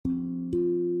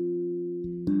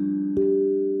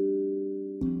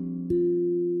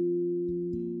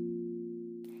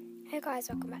guys,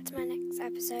 welcome back to my next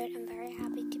episode. I'm very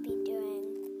happy to be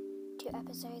doing 2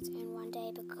 episodes in one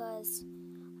day because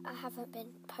I haven't been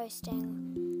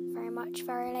posting very much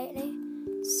lately.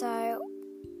 So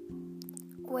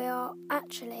we are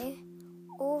actually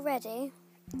already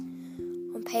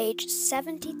on page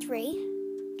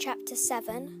 73, chapter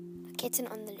 7, A Kitten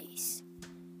on the Loose.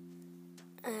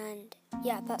 And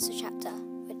yeah, that's a chapter,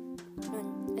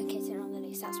 A Kitten on the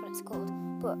Loose, that's what it's called.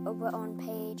 But we're on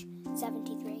page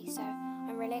 73, so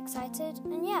I'm really excited.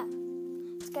 And yeah,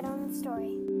 let's get on with the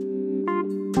story.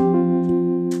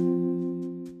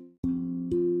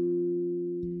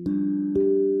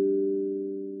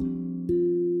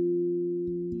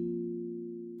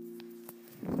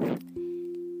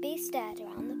 Bee stared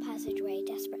around the passageway,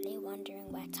 desperately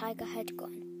wondering where Tiger had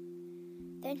gone.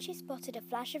 Then she spotted a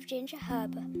flash of ginger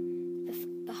herb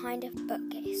behind a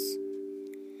bookcase.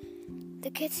 The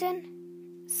kitten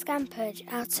scampered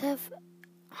out of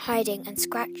hiding and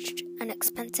scratched an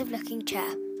expensive-looking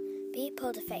chair. Bee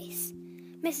pulled a face.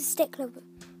 Mrs. Stickler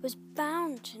was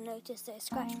bound to notice those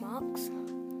scratch marks.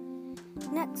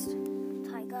 Next,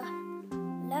 Tiger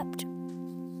leapt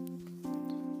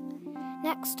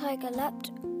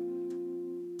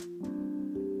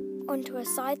onto a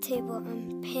side table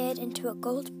and peered into a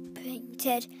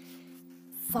gold-painted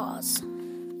vase.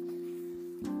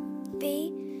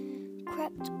 Bee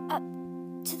crept up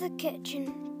to the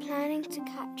kitchen, planning to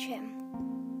catch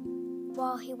him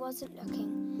while he wasn't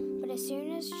looking, but as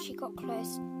soon as she got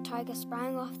close, Tiger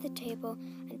sprang off the table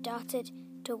and darted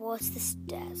towards the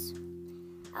stairs.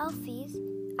 Alfie,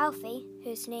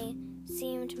 whose knee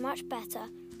seemed much better,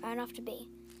 ran after Bee.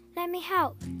 "Let me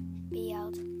help," Bee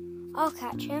yelled. "I'll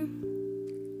catch him."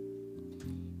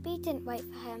 Bee didn't wait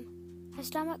for him. Her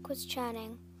stomach was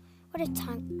churning. What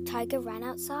if Tiger ran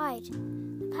outside?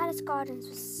 The palace gardens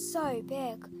were so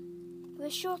big. He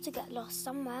was sure to get lost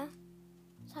somewhere.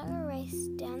 Tiger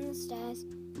raced down the stairs,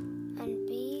 and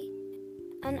Bee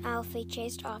and Alfie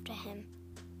chased after him.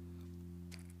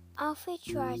 Alfie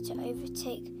tried to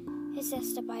overtake his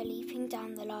sister by leaping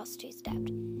down the last 2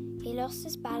 steps. He lost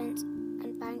his balance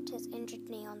and banged his injured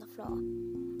knee on the floor.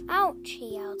 "Ouch!"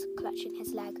 he yelled, clutching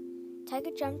his leg.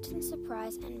 Tiger jumped in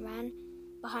surprise and ran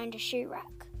behind a shoe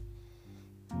rack,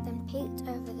 then peeked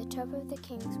over the top of the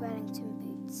king's Wellington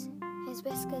boots, his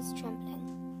whiskers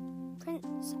trembling.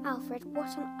 "Prince Alfred,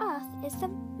 what on earth is the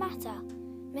matter?"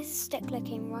 Mrs. Stickler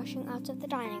came rushing out of the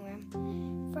dining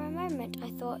room. For a moment I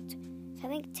thought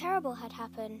something terrible had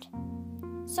happened.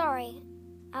 "Sorry,"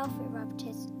 Alfie rubbed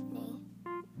his knee.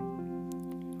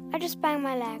 "I just banged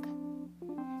my leg."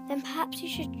 "Then perhaps you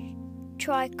should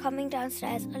try coming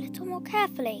downstairs a little more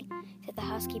carefully," said the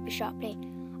housekeeper sharply.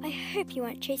 "I hope you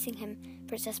weren't chasing him,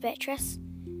 Princess Beatrice."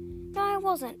 "No, I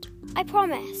wasn't. I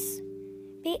promise."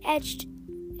 Bee edged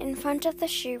in front of the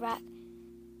shoe rack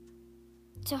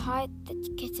to hide the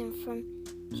kitten from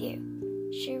view.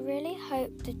 She really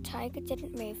hoped the Tiger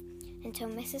didn't move until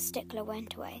Mrs. Stickler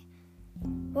went away.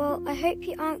 "Well, I hope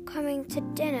you aren't coming to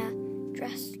dinner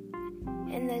dressed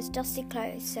in those dusty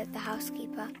clothes," said the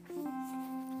housekeeper.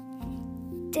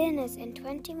 "Dinner's in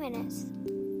 20 minutes,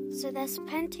 so there's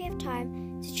plenty of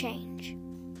time to change."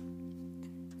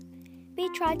 Bee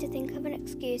tried to think of an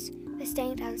excuse for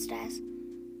staying downstairs.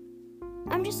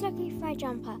 "I'm just looking for my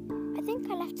jumper. I think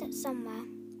I left it somewhere."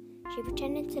 She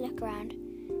pretended to look around.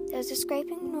 There was a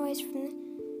scraping noise from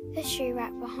the shoe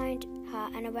rack behind her,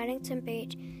 and a Wellington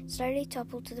boot slowly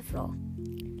toppled to the floor.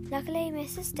 Luckily,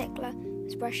 Mrs. Stickler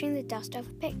was brushing the dust off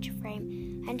a picture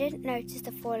frame and didn't notice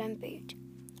the fallen boot.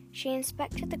 She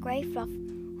inspected the grey fluff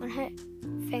on her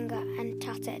finger and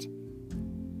tutted.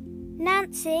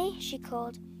 "Nancy," she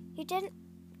called, "you didn't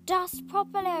dust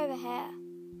properly over here."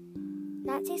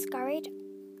 Nancy scurried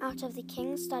out of the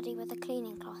king's study with a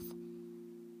cleaning cloth.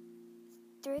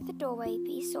 Through the doorway,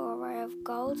 Bee saw a row of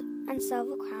gold and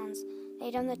silver crowns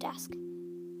laid on the desk.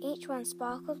 Each one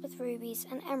sparkled with rubies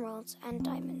and emeralds and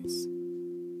diamonds.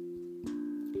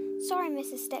 "Sorry,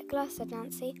 Mrs. Stickler," said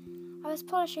Nancy. "I was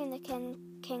polishing the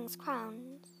king's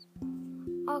crowns.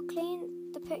 I'll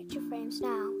clean the picture frames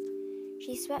now."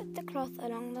 She swept the cloth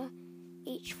along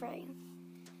each frame.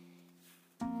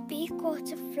 Bee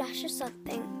caught a flash of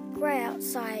something grey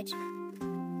outside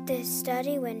the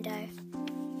study window,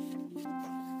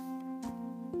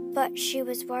 but she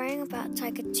was worrying about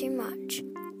Tiger too much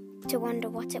to wonder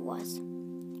what it was.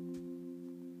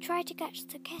 "Try to catch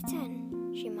the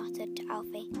kitten," she muttered to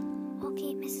Alfie. "I'll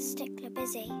keep Mrs. Stickler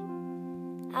busy."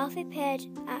 Alfie peered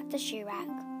at the shoe rack.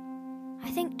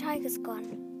 "I think Tiger's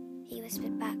gone," he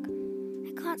whispered back.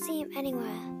 "I can't see him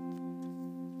anywhere."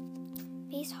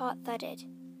 Bee's heart thudded.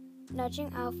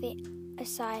 Nudging Alfie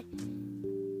aside,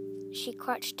 she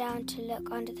crouched down to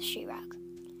look under the shoe rack.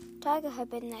 Tiger had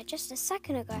been there just a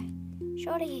second ago.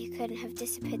 Surely he couldn't have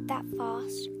disappeared that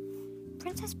fast.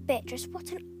 Princess Beatrice,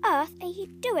 what on earth are you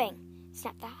doing?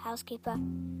 Snapped the housekeeper.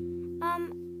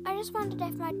 I just wondered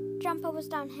if my jumper was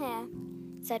down here,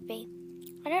 said Bee.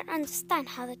 I don't understand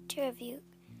how the two of you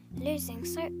are losing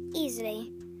so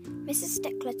easily. Mrs.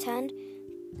 Stickler turned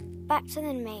back to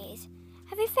the maid.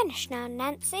 Have you finished now,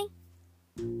 Nancy?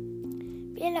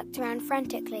 Bee looked around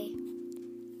frantically.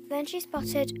 Then she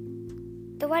spotted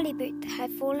the welly boot that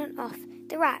had fallen off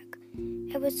the rack.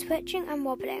 It was switching and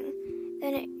wobbling.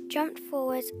 Then it jumped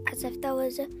forwards as if there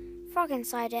was a frog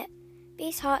inside it.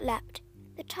 Bee's heart leapt.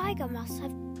 The tiger must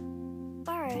have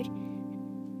burrowed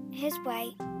his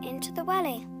way into the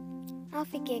welly.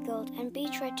 Alfie giggled and Bee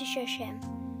tried to shush him.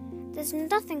 There's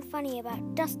nothing funny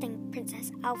about dusting,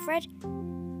 Princess Alfred.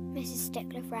 Mrs.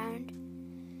 Stickler frowned.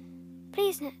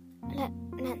 Please let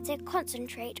Nancy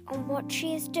concentrate on what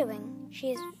she is doing.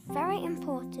 She is very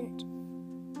important.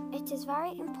 It is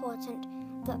very important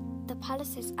that the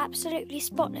palace is absolutely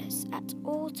spotless at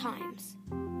all times.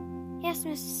 Yes,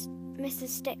 Mrs.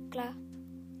 Stickler.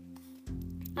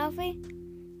 Alfie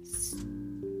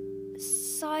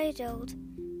sidled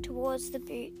towards the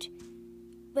boot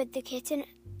with the kitten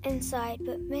inside,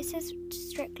 but Mrs.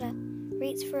 Stickler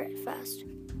reached for it first.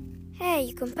 Here,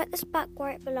 you can put this back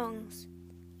where it belongs.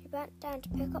 She bent down to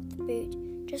pick up the boot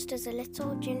just as a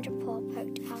little ginger paw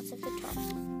poked out of the top.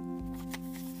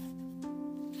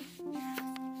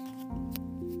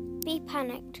 Bee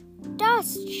panicked.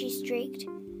 Dust, she shrieked,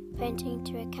 pointing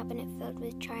to a cabinet filled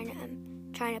with china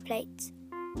plates.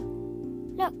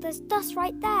 Look, there's dust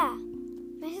right there.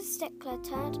 Mrs. Stickler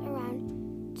turned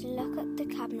around to look at the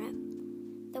cabinet.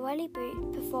 The welly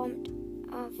boot performed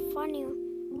a funny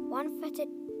one-footed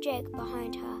jig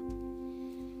behind her.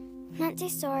 Nancy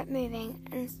saw it moving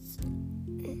and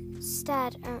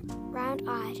stared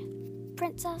round-eyed.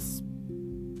 Princess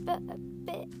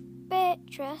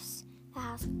Beatrice, the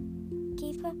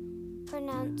housekeeper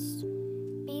pronounced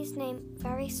Bee's name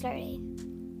very slowly.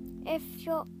 If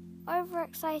you're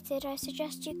overexcited, I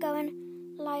suggest you go and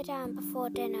lie down before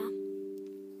dinner.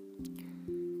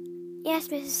 Yes,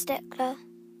 Mrs. Stickler.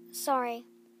 Sorry.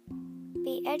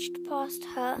 Bee edged past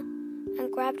her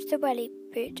and grabbed the welly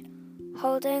boot,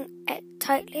 holding it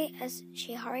tightly as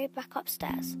she hurried back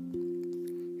upstairs.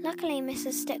 Luckily,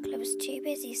 Mrs. Stickler was too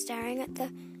busy staring at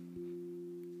the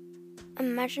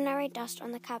imaginary dust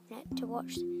on the cabinet to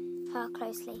watch her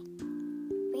closely.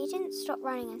 Bee didn't stop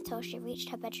running until she reached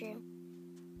her bedroom.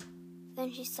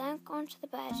 Then she sank onto the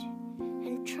bed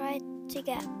and tried to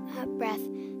get her breath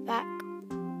back.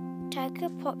 Tiger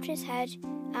popped his head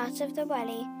out of the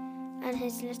welly and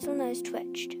his little nose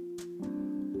twitched.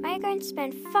 Are you going to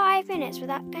spend 5 minutes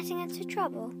without getting into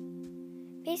trouble?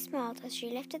 Bee smiled as she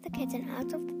lifted the kitten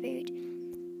out of the boot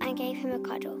and gave him a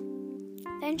cuddle.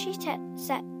 Then she set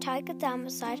Tiger down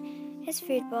beside his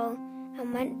food bowl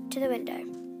and went to the window.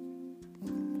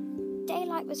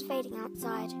 Daylight was fading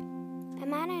outside. A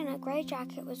man in a grey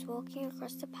jacket was walking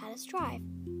across the palace drive.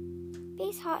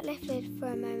 Bee's heart lifted for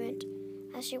a moment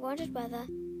as she wondered whether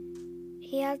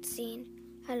he had seen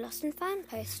her lost and found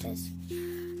posters.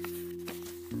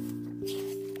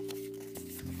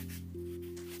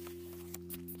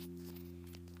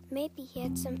 Maybe he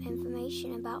had some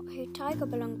information about who Tiger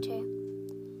belonged to.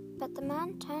 But the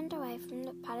man turned away from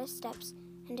the palace steps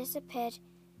and disappeared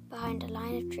behind a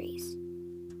line of trees.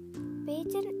 Bee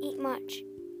didn't eat much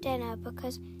dinner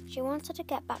because she wanted to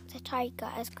get back to Tiger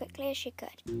as quickly as she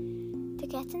could. The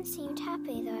kitten seemed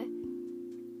happy though,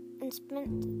 and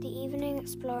spent the evening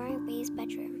exploring Bee's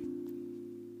bedroom.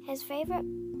 His favourite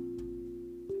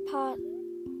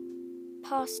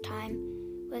pastime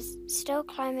was still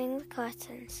climbing the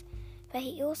curtains, but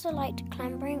he also liked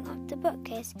clambering up the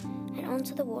bookcase and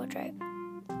onto the wardrobe.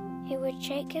 He would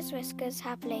shake his whiskers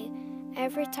happily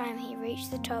every time he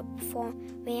reached the top before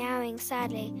meowing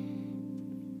sadly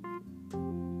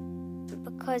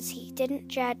because he didn't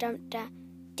dare jump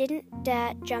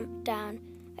down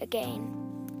again.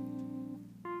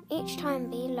 Each time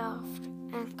Bee laughed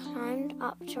and climbed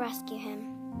up to rescue him.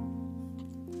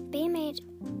 Bee made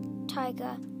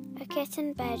Tiger a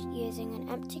kitten bed using an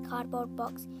empty cardboard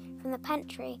box from the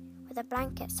pantry with a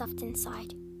blanket stuffed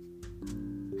inside.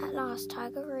 At last,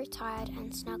 Tiger grew tired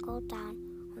and snuggled down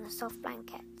on the soft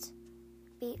blanket.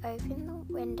 Bee opened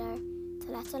the window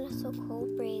to let a little cool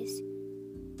breeze.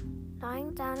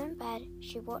 Lying down in bed,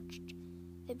 she watched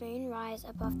the moon rise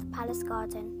above the palace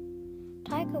garden.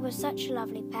 Tiger was such a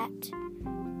lovely pet.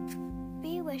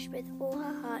 Bee wished with all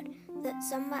her heart that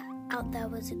somewhere out there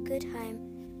was a good home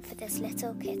for this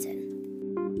little kitten.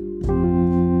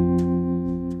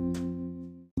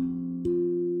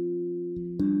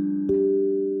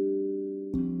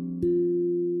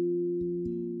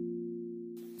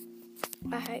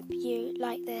 I hope you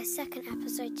like the second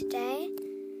episode today.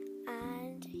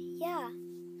 And yeah,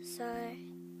 so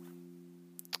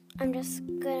I'm just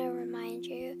going to remind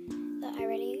you that I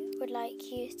really would like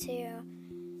you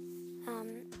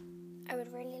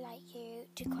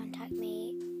to contact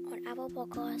me on Apple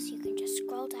Podcasts. You can just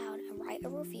scroll down and write a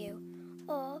review,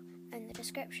 or in the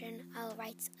description I'll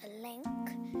write a link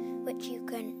which you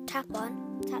can tap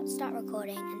start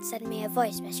recording, and send me a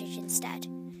voice message instead.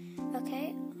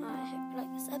 Okay, I hope you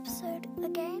like this episode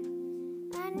again,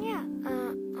 and yeah,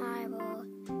 I will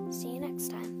see you next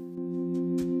time.